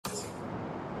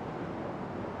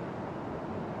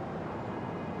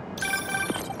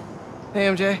Hey,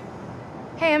 MJ.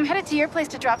 Hey, I'm headed to your place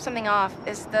to drop something off.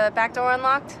 Is the back door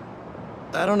unlocked?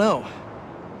 I don't know.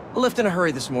 I left in a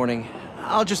hurry this morning.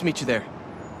 I'll just meet you there.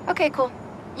 Okay, cool.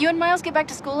 You and Miles get back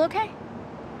to school okay?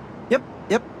 Yep.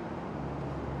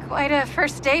 Quite a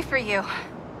first day for you.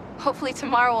 Hopefully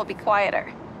tomorrow will be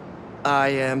quieter. I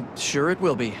am sure it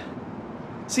will be.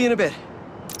 See you in a bit.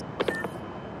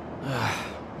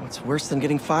 What's worse than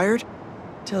getting fired?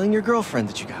 Telling your girlfriend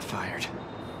that you got fired.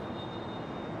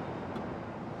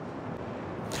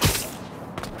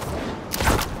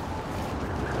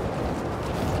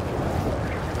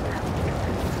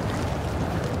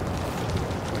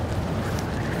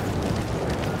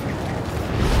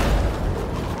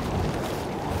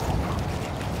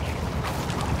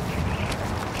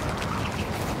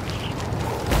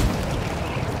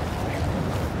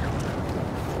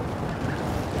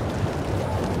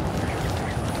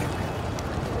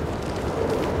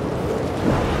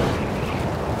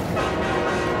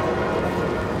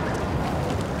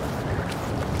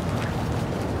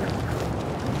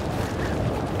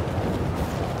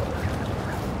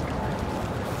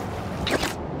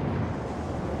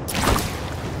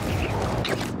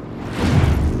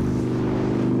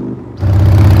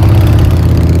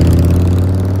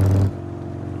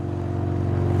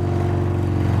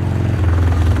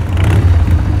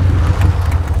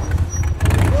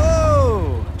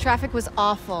 Traffic was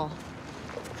awful.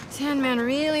 Tan Man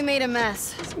really made a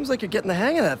mess. Seems like you're getting the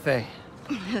hang of that thing.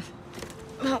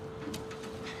 Well,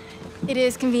 it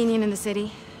is convenient in the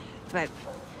city, but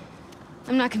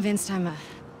I'm not convinced I'm a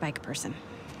bike person.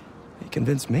 You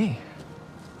convinced me.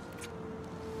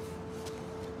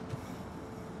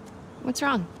 What's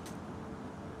wrong?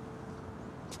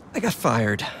 I got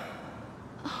fired.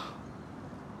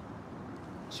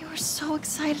 You were so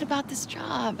excited about this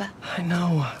job. I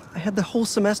know. I had the whole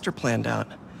semester planned out.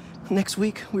 Next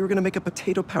week, we were gonna make a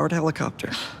potato-powered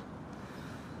helicopter.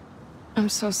 I'm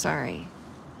so sorry.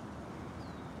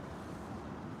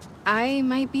 I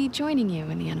might be joining you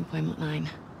in the unemployment line.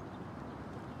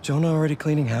 Jonah already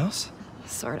cleaning house?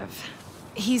 Sort of.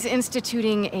 He's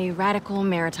instituting a radical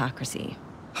meritocracy.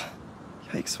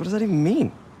 Yikes, what does that even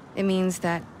mean? It means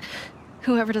that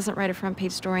whoever doesn't write a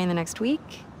front-page story in the next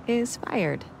week is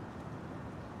fired.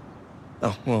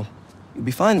 Oh, well, you'll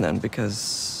be fine then,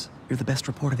 because you're the best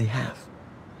reporter they have.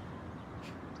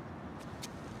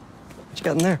 What you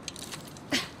got in there?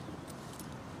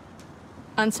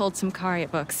 Unsold Symkaria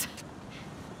books.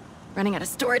 Running out of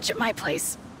storage at my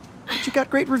place. But you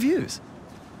got great reviews.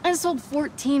 I sold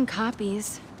 14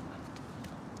 copies.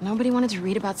 Nobody wanted to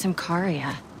read about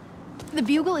Symkaria. The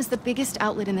Bugle is the biggest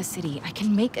outlet in the city. I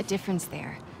can make a difference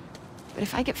there. But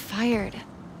if I get fired,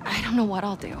 I don't know what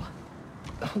I'll do.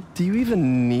 Do you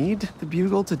even need the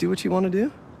Bugle to do what you want to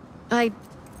do? I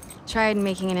tried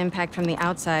making an impact from the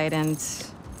outside and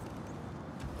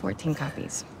 14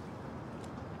 copies.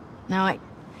 Now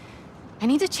I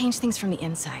need to change things from the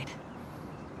inside.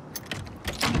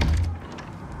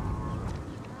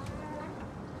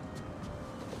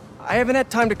 I haven't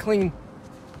had time to clean.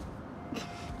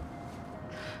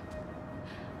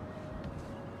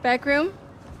 Back room?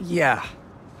 Yeah.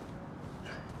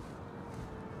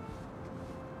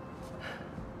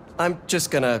 I'm just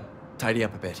gonna tidy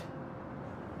up a bit.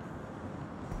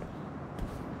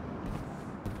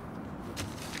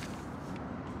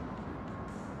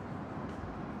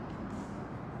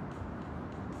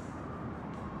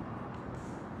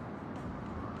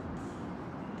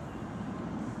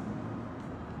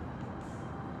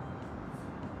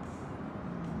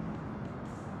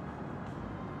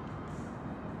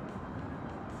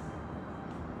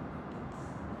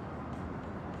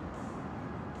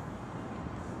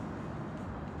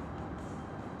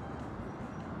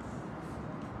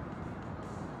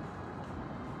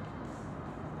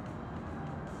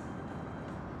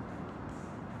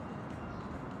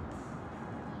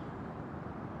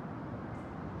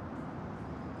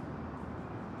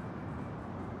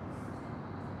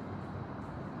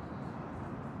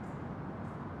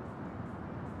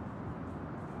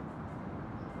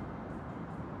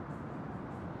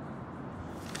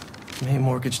 May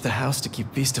mortgaged the house to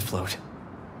keep Beast afloat.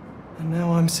 And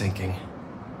now I'm sinking.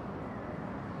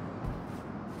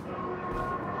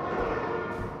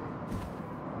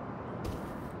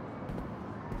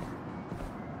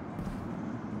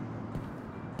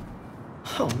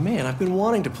 Oh man, I've been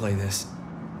wanting to play this.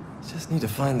 Just need to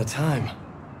find the time.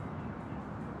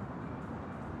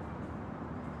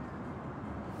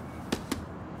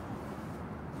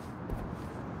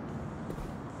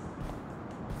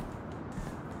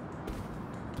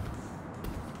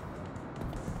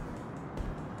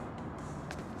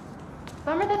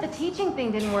 Bummer that the teaching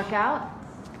thing didn't work out.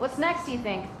 What's next, do you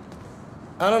think?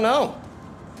 I don't know.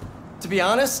 To be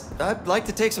honest, I'd like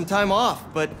to take some time off,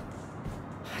 but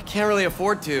I can't really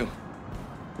afford to.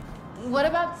 What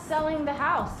about selling the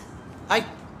house? I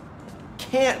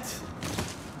can't.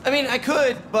 I mean, I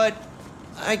could, but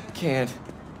I can't.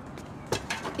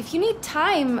 If you need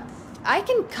time, I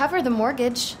can cover the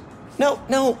mortgage. No,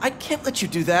 I can't let you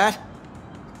do that.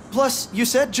 Plus, you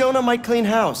said Jonah might clean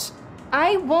house.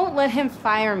 I won't let him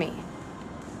fire me.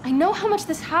 I know how much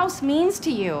this house means to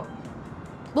you.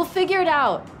 We'll figure it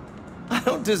out. I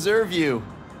don't deserve you.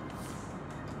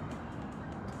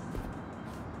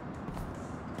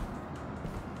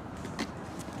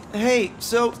 Hey,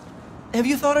 so, have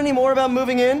you thought any more about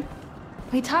moving in?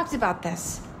 We talked about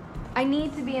this. I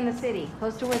need to be in the city,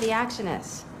 close to where the action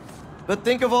is. But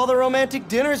think of all the romantic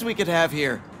dinners we could have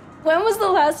here. When was the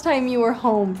last time you were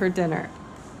home for dinner?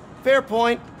 Fair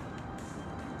point.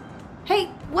 Hey,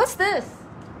 what's this?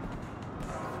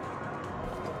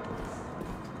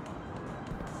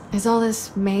 Is all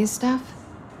this May's stuff?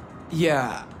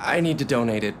 Yeah, I need to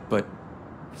donate it, but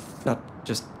not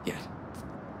just yet.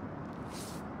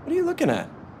 What are you looking at?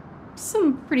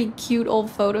 Some pretty cute old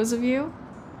photos of you.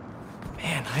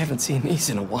 Man, I haven't seen these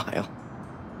in a while.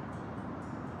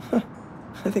 Huh.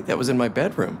 I think that was in my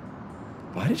bedroom.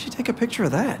 Why did you take a picture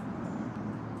of that?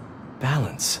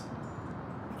 Balance.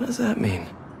 What does that mean?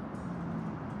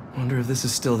 Wonder if this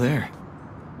is still there.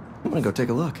 I'm gonna go take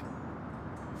a look.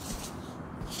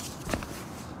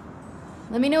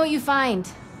 Let me know what you find.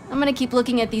 I'm gonna keep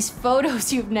looking at these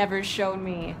photos you've never shown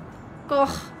me.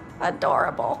 Ugh,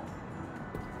 adorable.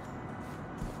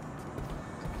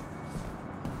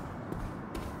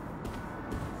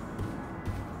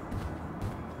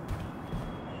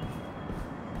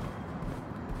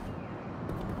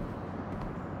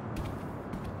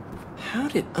 How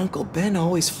did Uncle Ben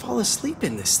always fall asleep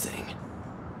in this thing?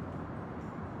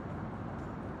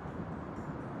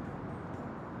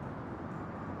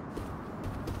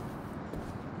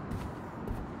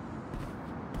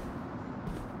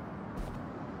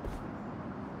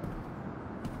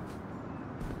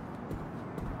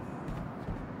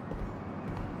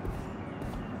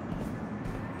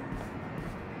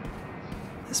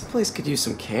 This place could use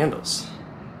some candles.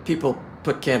 People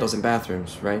put candles in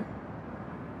bathrooms, right?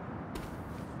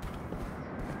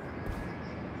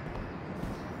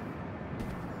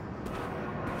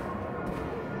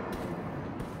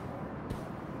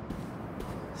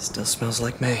 Still smells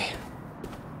like May.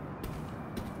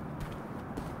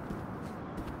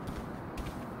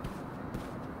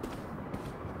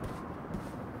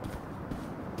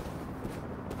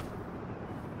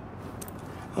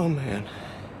 Oh man.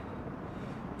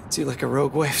 Hits you like a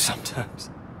rogue wave sometimes.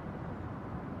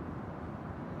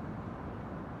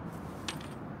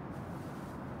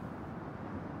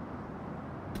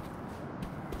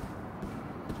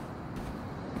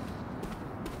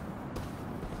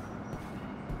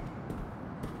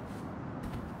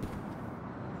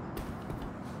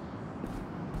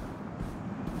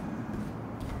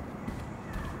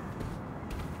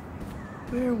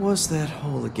 Where was that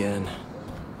hole again?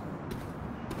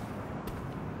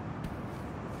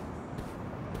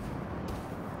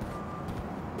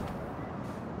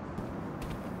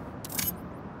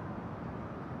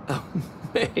 Oh,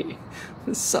 May,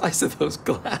 the size of those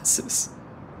glasses.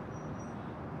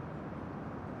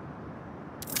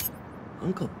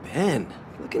 Uncle Ben,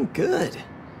 looking good.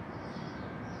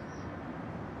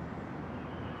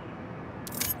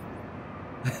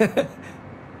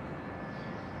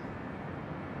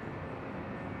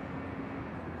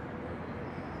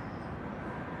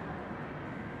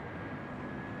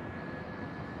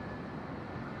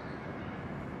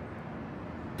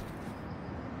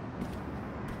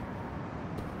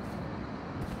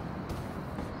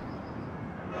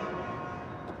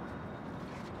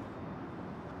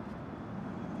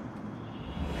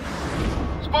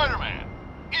 Spider-Man,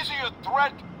 is he a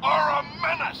threat or a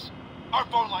menace? Our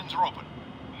phone lines are open.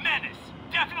 Menace.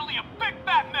 Definitely a big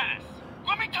fat menace.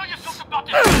 Let me tell you something about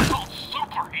this so-called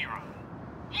superhero.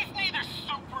 He's neither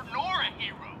super nor a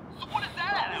hero. So what is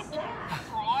that out to? A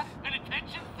fraud? An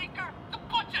attention seeker? It's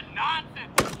a bunch of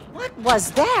nonsense. What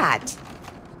was that?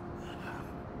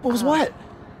 What was what?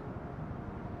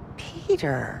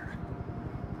 Peter.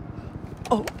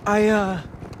 Oh,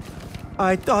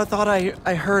 I thought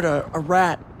I heard a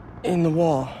rat in the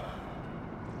wall.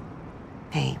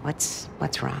 Hey, what's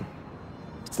wrong?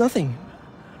 It's nothing.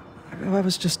 I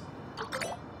was just...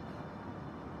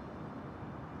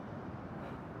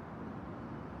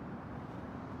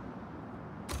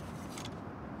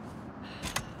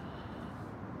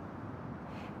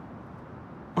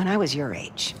 When I was your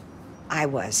age, I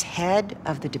was head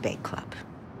of the debate club.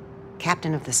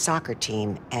 captain of the soccer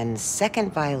team, and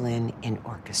second violin in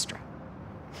orchestra.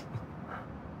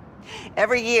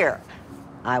 Every year,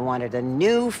 I wanted a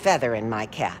new feather in my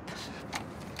cap.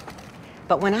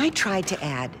 But when I tried to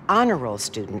add honor roll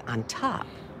student on top,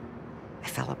 I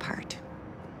fell apart.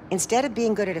 Instead of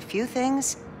being good at a few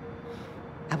things,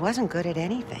 I wasn't good at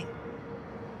anything.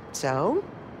 So,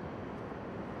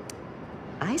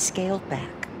 I scaled back.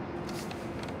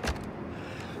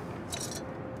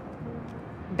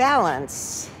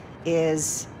 Balance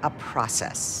is a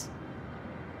process,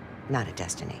 not a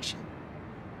destination.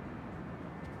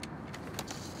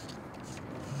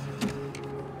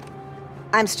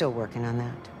 I'm still working on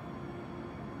that.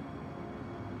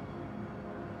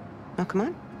 Oh, come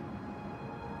on.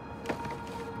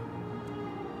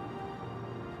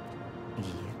 Yeah,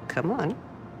 come on.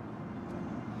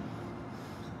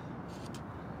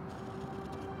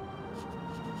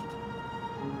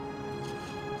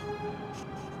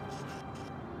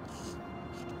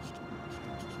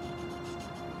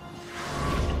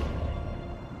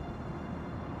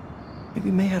 Maybe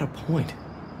May had a point.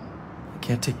 I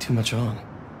can't take too much on.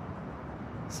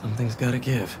 Something's gotta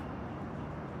give.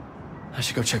 I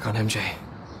should go check on MJ.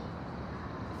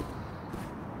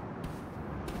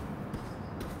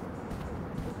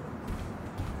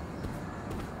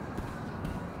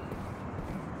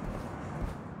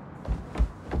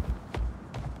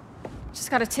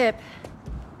 Just got a tip.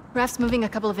 Raph's moving a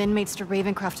couple of inmates to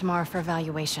Ravencroft tomorrow for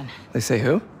evaluation. They say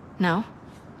who? No,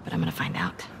 but I'm gonna find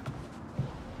out.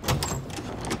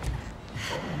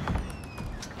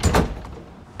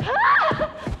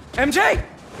 MJ!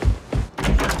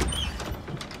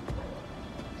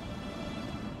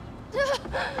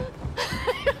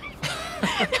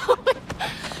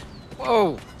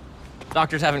 Whoa!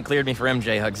 Doctors haven't cleared me for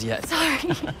MJ hugs yet.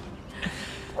 Sorry.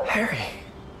 Harry.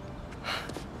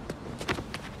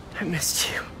 I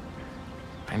missed you.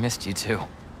 I missed you too.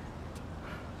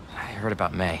 I heard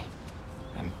about May.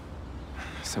 I'm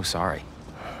so sorry.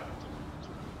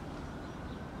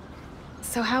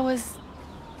 So how was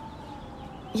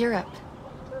Europe?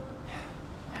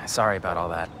 Sorry about all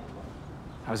that.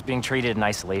 I was being treated in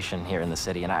isolation here in the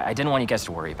city, and I didn't want you guys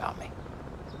to worry about me.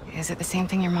 Is it the same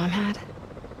thing your mom had?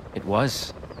 It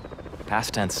was.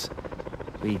 Past tense.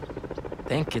 We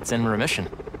think it's in remission.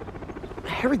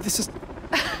 Harry, this is...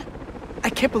 I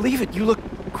can't believe it. You look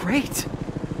great.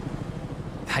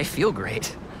 I feel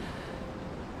great.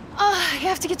 I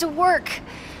have to get to work.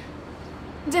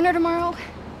 Dinner tomorrow?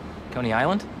 Coney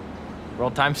Island? For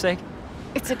old time's sake?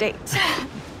 It's a date.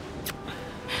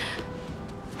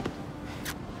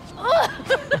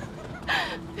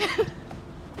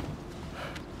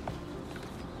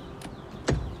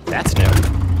 That's new.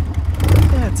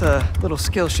 Yeah, it's a little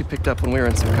skill she picked up when we were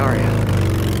in Sicaria.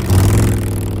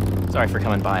 Sorry for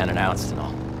coming by unannounced and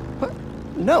all. What?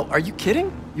 No, are you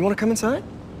kidding? You want to come inside?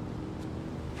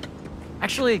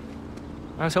 Actually,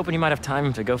 I was hoping you might have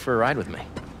time to go for a ride with me.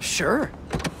 Sure.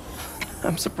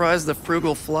 I'm surprised the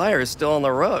Frugal Flyer is still on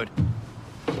the road.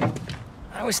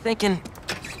 I was thinking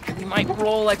we might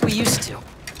roll like we used to.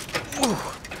 Ooh.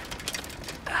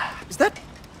 Is that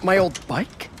my old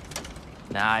bike?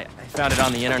 Nah, I found it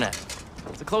on the internet.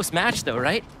 It's a close match though,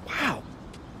 right? Wow.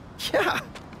 Yeah.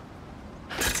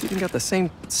 It's even got the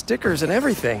same stickers and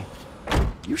everything.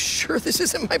 You sure this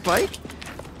isn't my bike?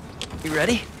 You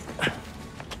ready?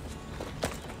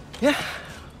 Yeah.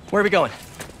 Where are we going?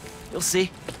 You'll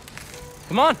see.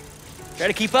 Come on, try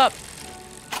to keep up.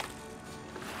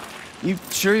 You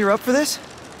sure you're up for this?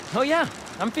 Oh yeah,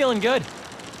 I'm feeling good.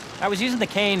 I was using the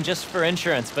cane just for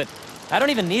insurance, but I don't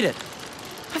even need it.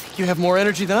 I think you have more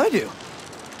energy than I do.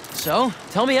 So,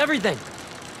 tell me everything.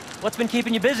 What's been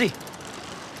keeping you busy?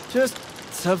 Just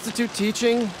substitute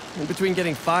teaching in between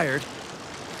getting fired.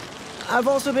 I've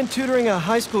also been tutoring a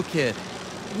high school kid.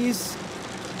 He's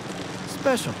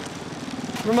special.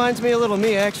 Reminds me a little of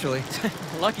me, actually.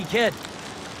 Lucky kid.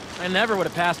 I never would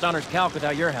have passed honors calc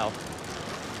without your help.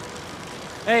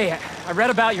 Hey, I read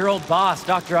about your old boss,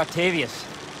 Dr. Octavius.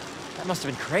 That must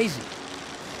have been crazy.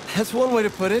 That's one way to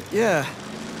put it, yeah.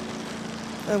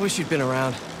 I wish you'd been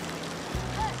around.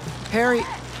 Harry,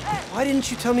 why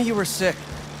didn't you tell me you were sick?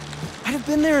 I'd have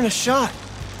been there in a shot.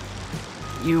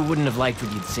 You wouldn't have liked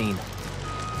what you'd seen.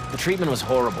 The treatment was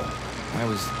horrible. I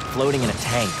was floating in a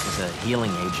tank as a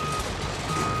healing agent.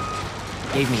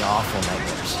 It gave me awful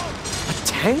nightmares. A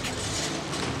tank?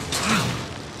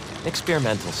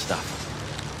 Experimental stuff.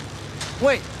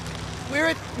 Wait, we're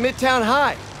at Midtown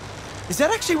High. Is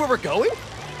that actually where we're going?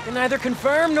 Can neither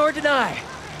confirm nor deny.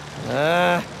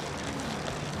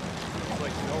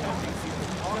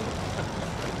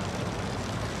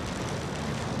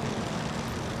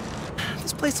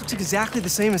 This place looks exactly the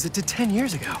same as it did 10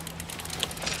 years ago.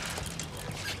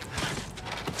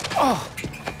 Oh!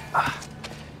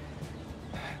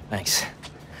 Thanks.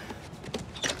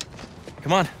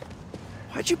 Come on.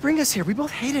 Why'd you bring us here? We both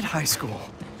hated high school.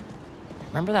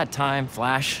 Remember that time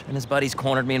Flash and his buddies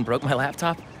cornered me and broke my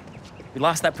laptop? We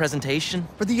lost that presentation,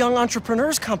 For the Young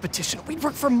Entrepreneurs Competition. We'd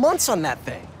worked for months on that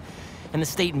thing. and the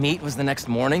state meet was the next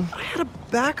morning, I had a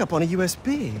backup on a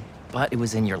USB. but it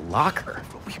was in your locker.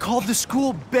 We called the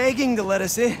school begging to let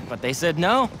us in. But they said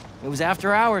no. It was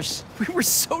after hours. We were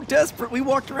so desperate, we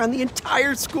walked around the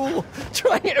entire school,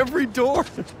 trying every door.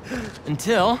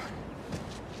 Until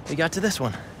we got to this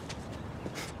one.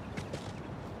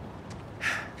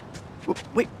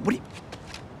 Wait, what do you...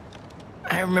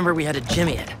 I remember we had to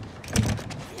jimmy it.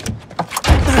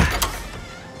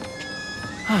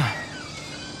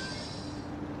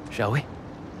 Shall we?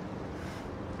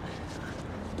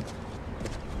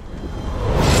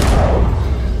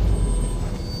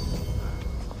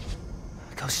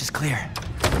 The coast is clear.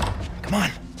 Come on.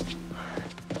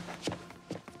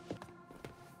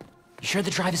 You sure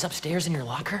the drive is upstairs in your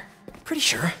locker? Pretty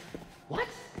sure. What?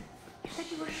 You said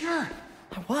you were sure.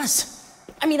 I was.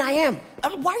 I mean, I am.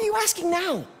 Why are you asking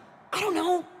now? I don't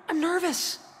know. I'm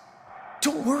nervous.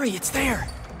 Don't worry, it's there.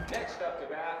 Next up to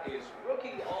bat is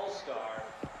rookie all-star,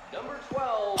 number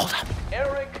 12, Hold up.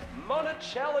 Eric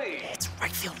Monticelli. It's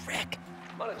right field Rick.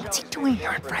 What's he doing here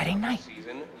on Friday night?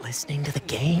 Listening to the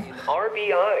game?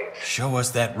 RBI. Show us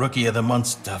that Rookie of the Month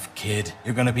stuff, kid.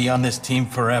 You're gonna be on this team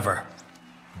forever.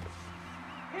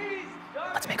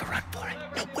 Let's make a run for it.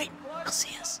 No, wait. He'll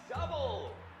see us.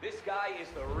 Double. This guy is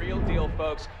the real deal,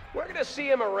 folks. We're gonna see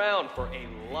him around for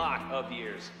a lot of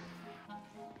years.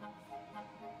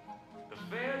 The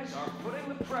fans are putting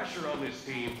the pressure on this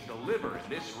team to deliver in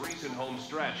this recent home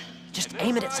stretch. Just And they're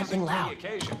aim it at rising something to the loud.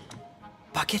 occasion.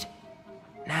 Bucket?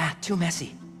 Nah, too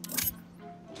messy.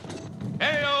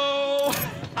 Heyo!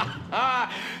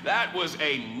 That was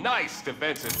a nice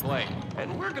defensive play.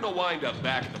 And we're gonna wind up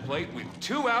back at the plate with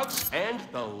 2 outs and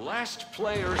the last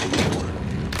player in the order.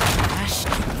 Flash,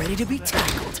 get ready to be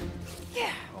tackled.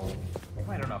 Yeah,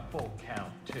 Right on a full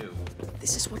count, too.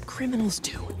 this is what criminals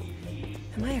do.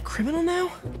 Am I a criminal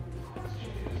now?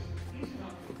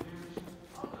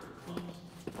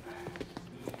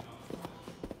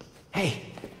 Hey,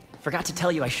 forgot to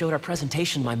tell you I showed our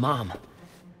presentation to my mom.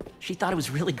 She thought it was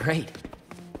really great.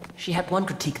 She had one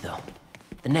critique, though.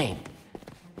 The name.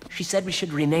 She said we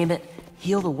should rename it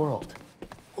Heal the World.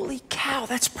 Holy cow,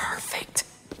 that's perfect.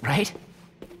 Right?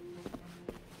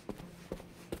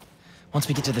 Once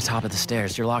we get to the top of the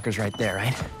stairs, your locker's right there,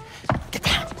 right? Get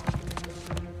down.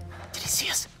 Did he see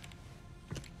us?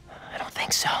 I don't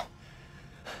think so.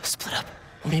 Split up.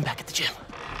 We'll meet back at the gym.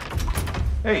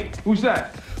 Hey, who's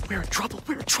that? We're in trouble,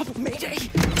 Mayday.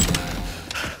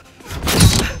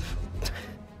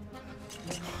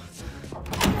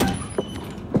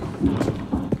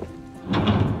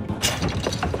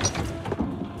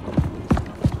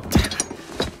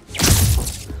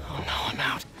 Oh no, I'm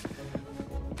out.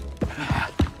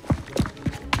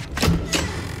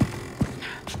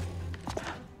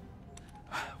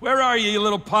 Where are you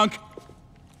little punk?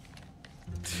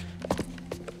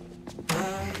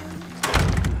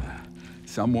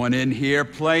 Someone in here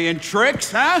playing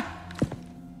tricks, huh?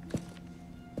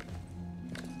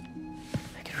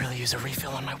 I could really use a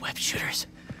refill on my web shooters.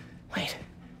 Wait,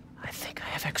 I think I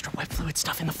have extra web fluid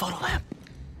stuff in the photo lab.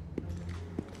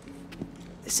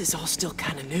 This is all still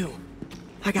kind of new.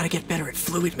 I gotta get better at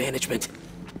fluid management.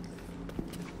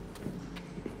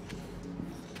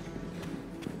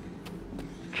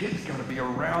 Kid's gotta be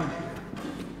around here.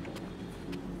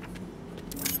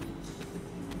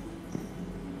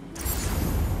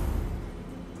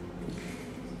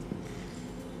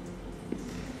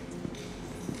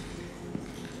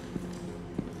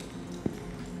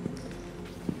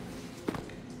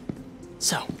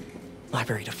 So,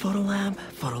 library to photo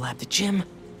lab to gym,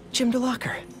 gym to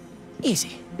locker.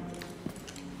 Easy.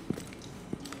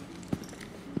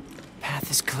 Path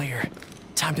is clear.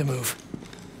 Time to move.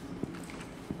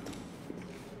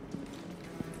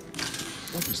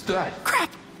 What was that? Crap!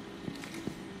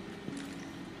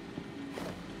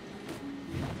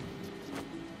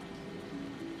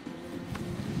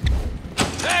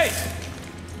 Hey!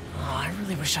 Oh, I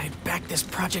really wish I had backed this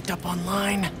project up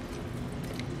online.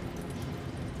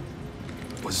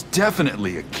 Was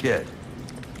definitely a kid.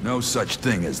 No such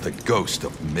thing as the ghost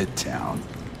of Midtown.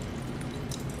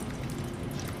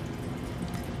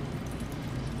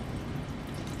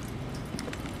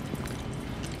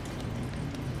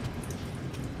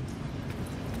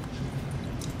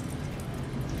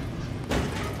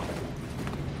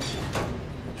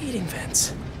 heating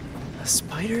vents. A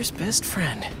spider's best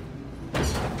friend.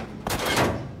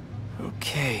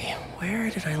 Okay, where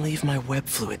did I leave my web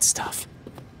fluid stuff?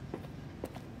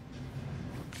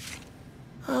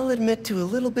 I'll admit to a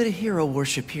little bit of hero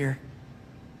worship here.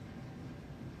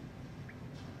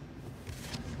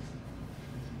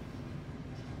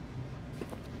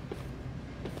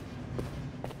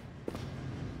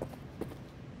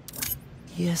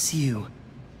 Yes, you.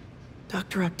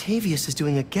 Dr. Octavius is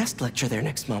doing a guest lecture there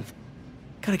next month.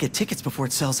 Gotta get tickets before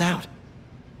it sells out.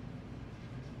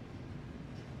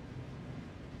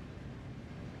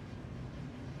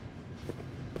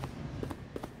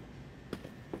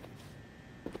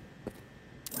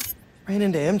 Ran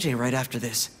into MJ right after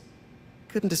this.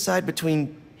 Couldn't decide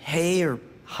between hey or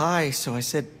hi, so I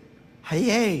said,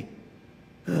 hey.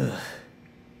 Ugh.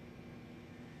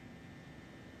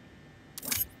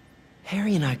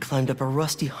 Harry and I climbed up a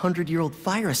rusty 100-year-old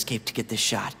fire escape to get this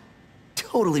shot.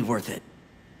 Totally worth it.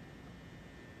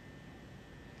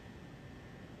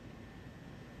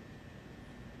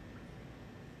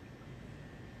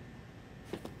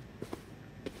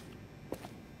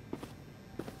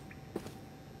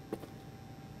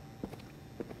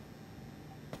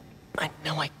 I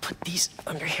know I put these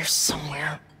under here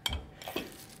somewhere.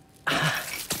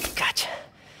 Gotcha.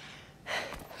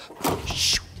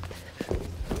 Shoot.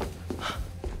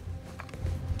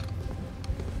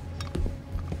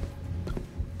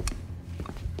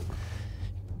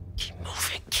 Keep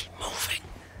moving.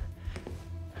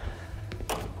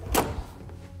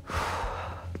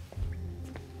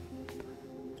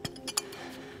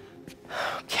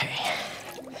 Okay.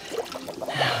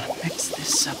 Now mix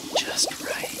this up just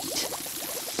right.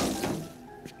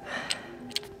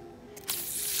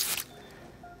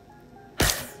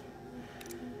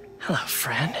 Hello,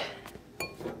 friend.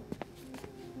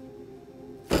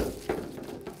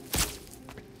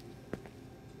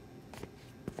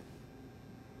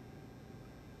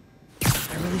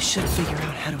 I really should figure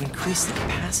out how to increase the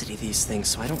capacity of these things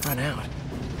so I don't run out.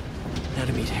 Now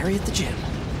to meet Harry at the gym.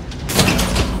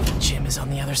 The gym is on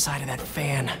the other side of that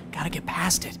fan. Gotta get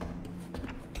past it.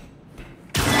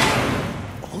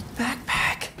 Old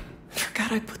backpack.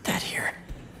 Forgot I put that here.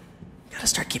 Gotta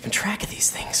start keeping track of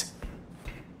these things.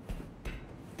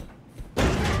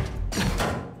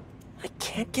 I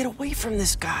can't get away from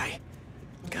this guy.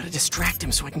 Gotta distract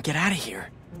him so I can get out of here.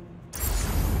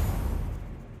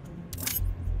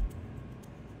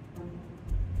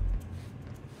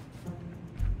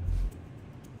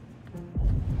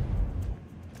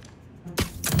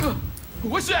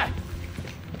 What's that?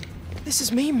 This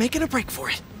is me making a break for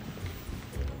it.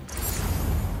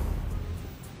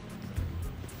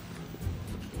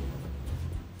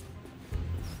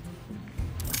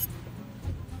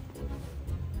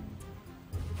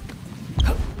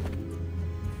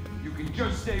 You can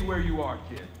just stay where you are,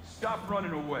 kid. Stop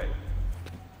running away.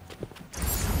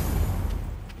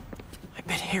 I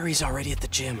bet Harry's already at the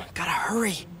gym. Gotta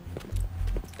hurry.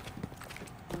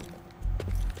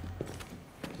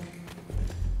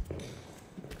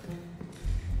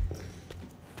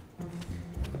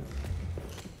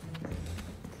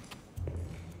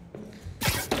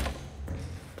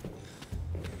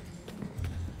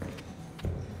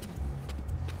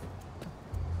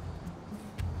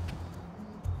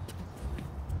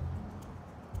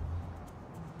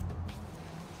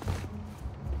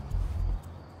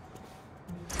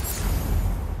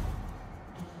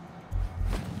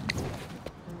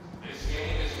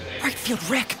 Right field,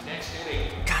 Rick!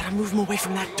 Gotta move him away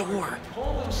from that door.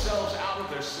 Pull themselves out of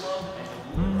their slump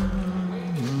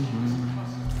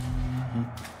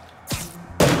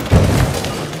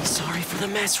Sorry for the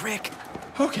mess, Rick.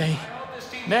 Okay.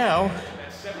 Now,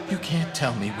 you can't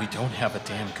tell me we don't have a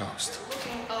damn ghost.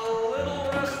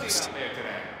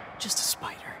 Just a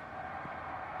spider.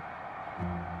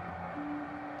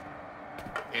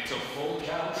 It's a full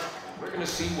count. We're gonna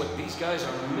see what these guys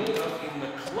are made of in the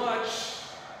clutch.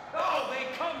 Oh, they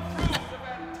come through with a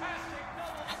fantastic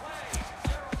double play.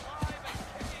 They're alive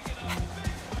and kicking in a big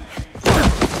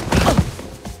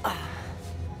way.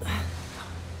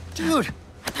 Dude,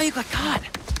 I thought you got caught.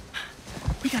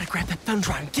 We gotta grab that thumb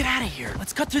drive and get out of here.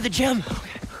 Let's cut through the gym.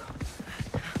 Okay.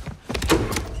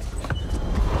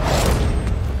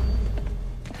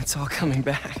 It's all coming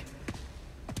back.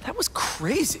 That was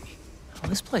crazy. Well,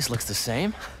 this place looks the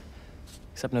same.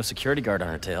 Except no security guard on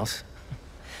our tails.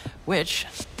 Which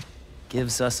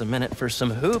gives us a minute for some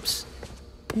hoops.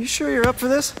 You sure you're up for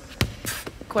this?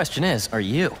 Question is, are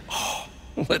you? Oh,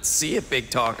 let's see it, big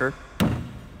talker. A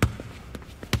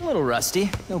little rusty,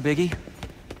 no biggie.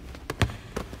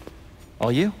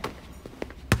 All you?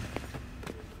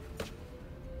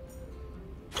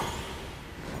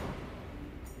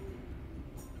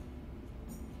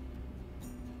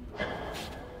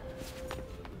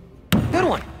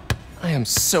 I'm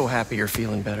so happy you're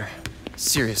feeling better.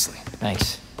 Seriously.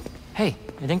 Thanks. Hey,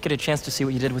 I didn't get a chance to see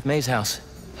what you did with May's house.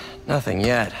 Nothing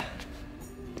yet.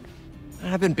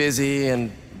 I've been busy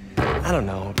and... I don't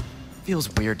know. It feels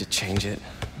weird to change it.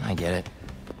 I get it.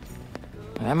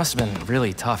 That must have been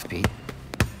really tough, Pete.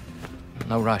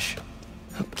 No rush.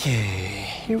 Okay,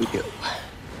 here we go.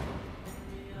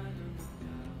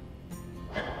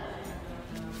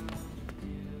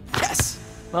 Yes!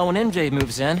 Well, when MJ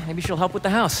moves in, maybe she'll help with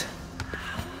the house.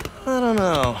 I don't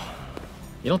know.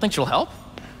 You don't think she'll help?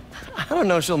 I don't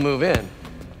know if she'll move in.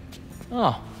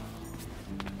 Oh.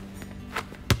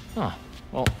 Oh,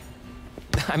 well...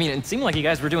 I mean, it seemed like you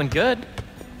guys were doing good.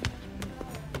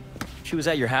 She was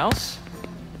at your house?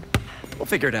 We'll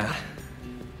figure it out.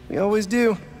 We always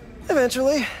do.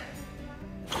 Eventually.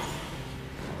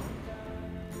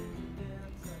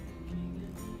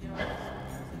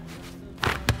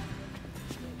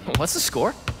 What's the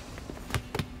score?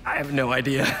 I have no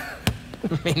idea.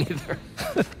 Me neither.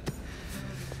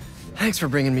 Thanks for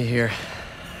bringing me here.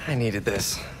 I needed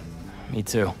this. Me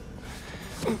too.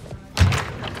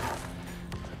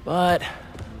 But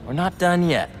we're not done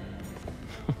yet.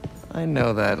 I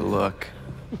know that look.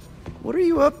 What are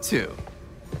you up to?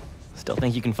 Still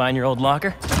think you can find your old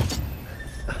locker?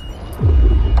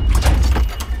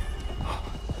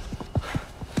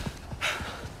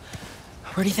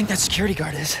 Where do you think that security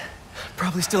guard is?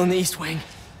 Probably still in the East Wing.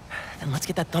 Then let's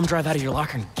get that thumb drive out of your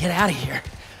locker and get out of here.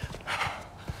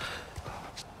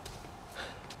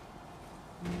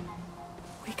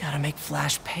 We gotta make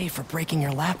Flash pay for breaking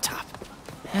your laptop.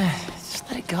 Just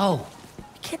let it go.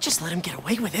 You can't just let him get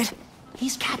away with it.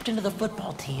 He's captain of the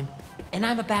football team, and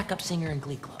I'm a backup singer in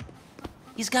Glee Club.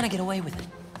 He's gonna get away with it.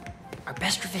 Our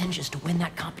best revenge is to win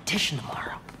that competition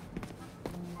tomorrow.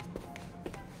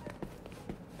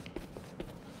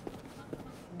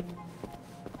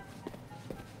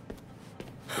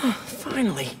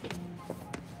 Finally.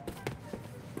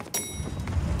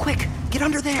 Quick, get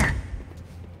under there.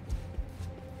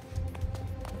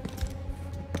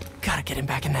 Gotta get him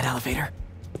back in that elevator.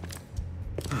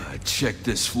 I checked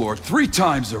this floor 3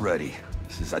 times already.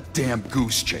 This is a damn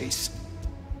goose chase.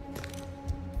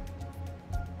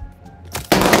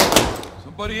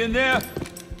 Somebody in there?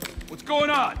 What's going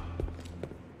on?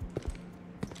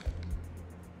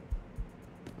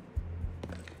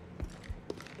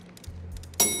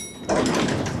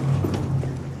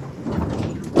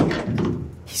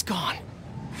 He's gone.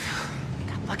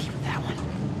 Got lucky with that one.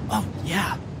 Oh,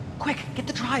 yeah. Quick, get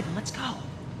the drive and let's go.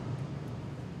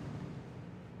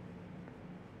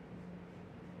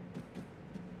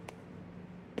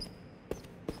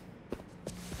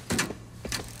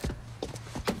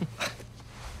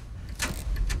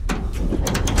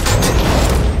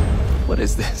 What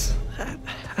is this?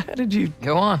 How did you...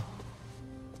 Go on.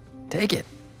 Take it.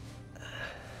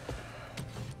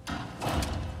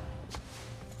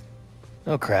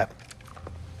 Oh, crap.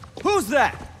 Who's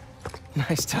that?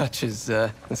 Nice touch. Is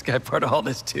this guy part of all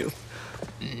this, too?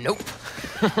 Nope.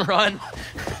 Run.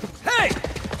 Hey!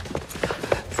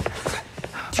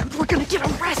 Dude, we're gonna get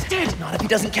arrested! Not if he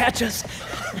doesn't catch us.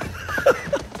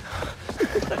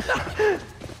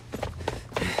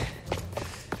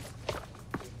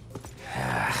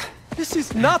 This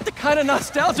is not the kind of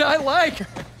nostalgia I like!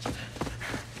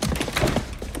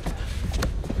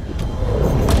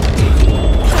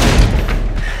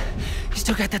 You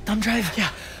still got that thumb drive?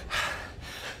 Yeah.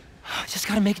 Just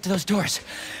gotta make it to those doors.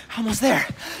 Almost there.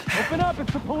 Open up,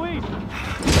 it's the police!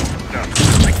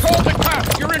 I called the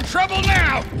cops! You're in trouble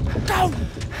now! Go!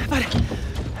 But...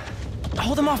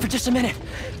 hold them off for just a minute.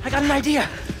 I got an idea.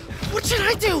 What should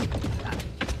I do?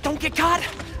 Don't get caught.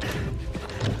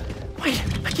 Wait,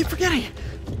 I keep forgetting.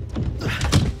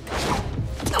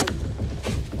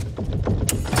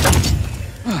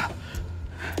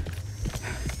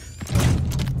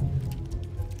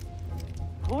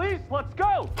 Police, let's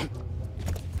go!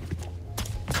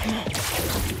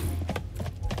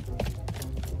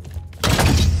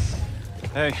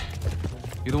 Hey,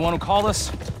 you the one who called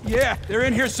us? Yeah, they're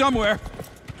in here somewhere.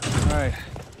 All right,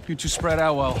 you two spread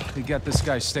out while we get this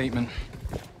guy's statement.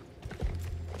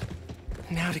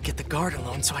 Now to get the guard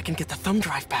alone so I can get the thumb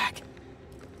drive back.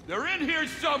 They're in here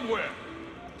somewhere.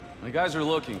 The guys are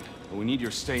looking, but we need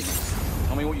your statement.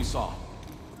 Tell me what you saw.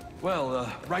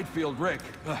 Well, right field Rick,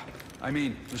 I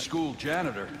mean, the school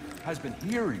janitor, has been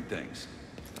hearing things.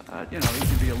 You know, he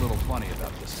can be a little funny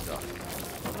about this stuff.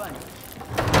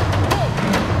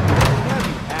 Have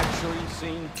you actually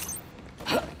seen...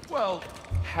 Well,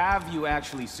 have you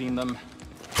actually seen them?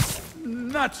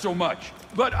 Not so much,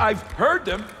 but I've heard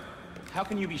them. How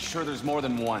can you be sure there's more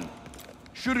than one?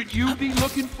 Shouldn't you be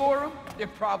looking for them? They're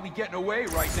probably getting away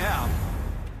right now.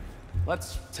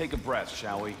 Let's take a breath,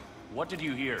 shall we? What did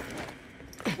you hear?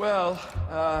 Well,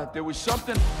 there was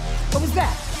something... What was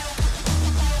that?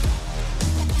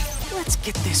 Let's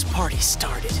get this party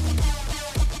started.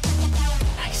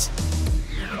 Nice.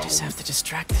 Now we just have to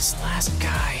distract this last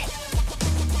guy.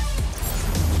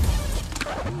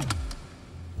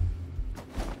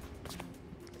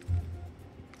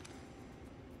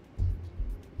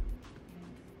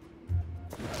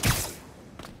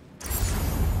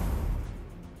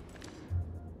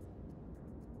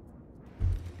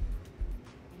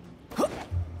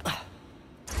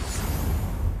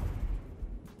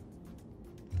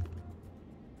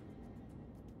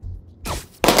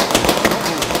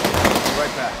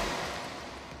 Right back.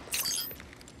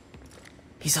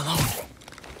 He's alone.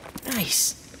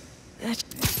 Nice. That's...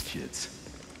 These kids,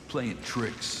 playing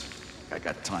tricks. I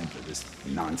got time for this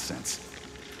nonsense.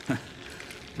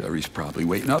 Jerry's probably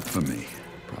waiting up for me.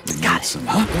 Probably got some...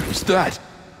 Huh? What was that?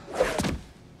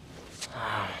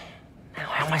 Now,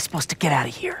 how am I supposed to get out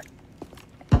of here?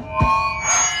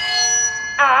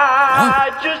 I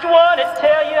just want to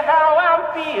tell you how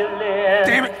I'm feeling.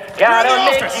 Damn it! Gotta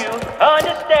make you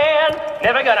understand.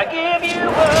 Never gonna give you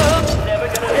up. Never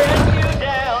gonna let you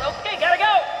down. Okay, gotta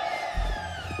go.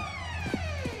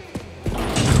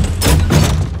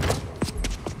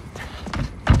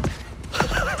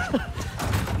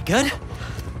 You good?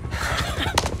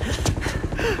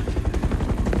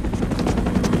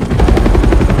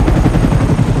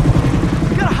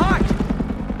 We got hot!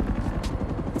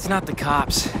 It's not the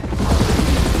cops.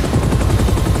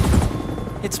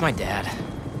 It's my dad.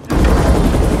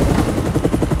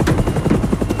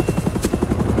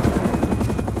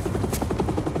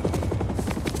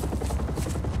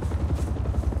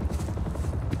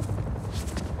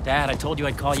 Dad, I told you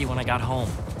I'd call you when I got home.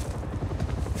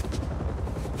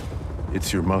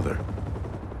 It's your mother.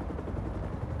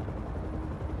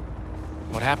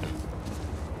 What happened?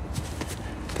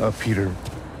 Peter,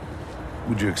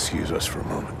 would you excuse us for a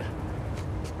moment?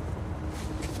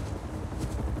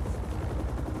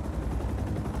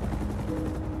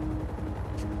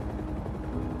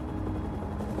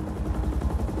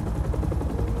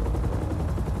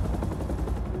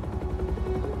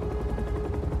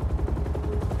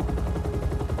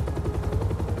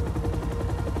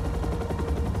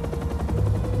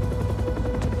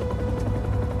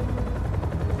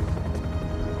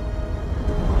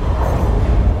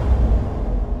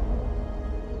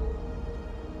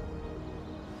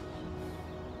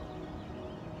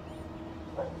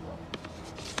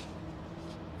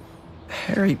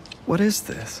 Harry, what is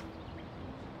this?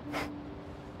 You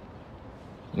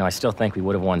know, I still think we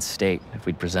would have won state if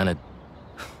we'd presented.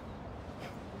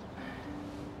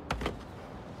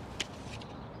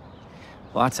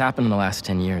 Lots happened in the last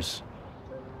 10 years.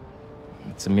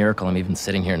 It's a miracle I'm even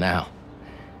sitting here now.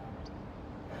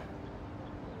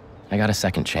 I got a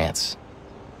second chance.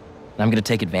 And I'm gonna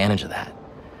take advantage of that.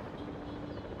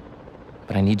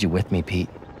 But I need you with me, Pete.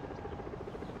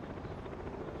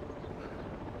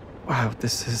 Wow,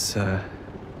 this is, a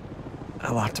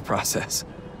lot to process.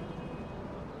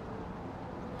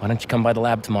 Why don't you come by the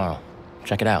lab tomorrow?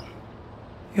 Check it out.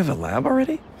 You have a lab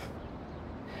already?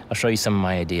 I'll show you some of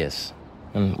my ideas,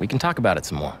 and we can talk about it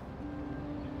some more.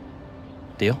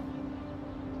 Deal?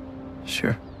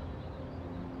 Sure.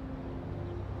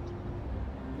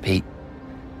 Pete,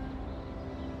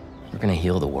 we're gonna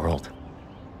heal the world.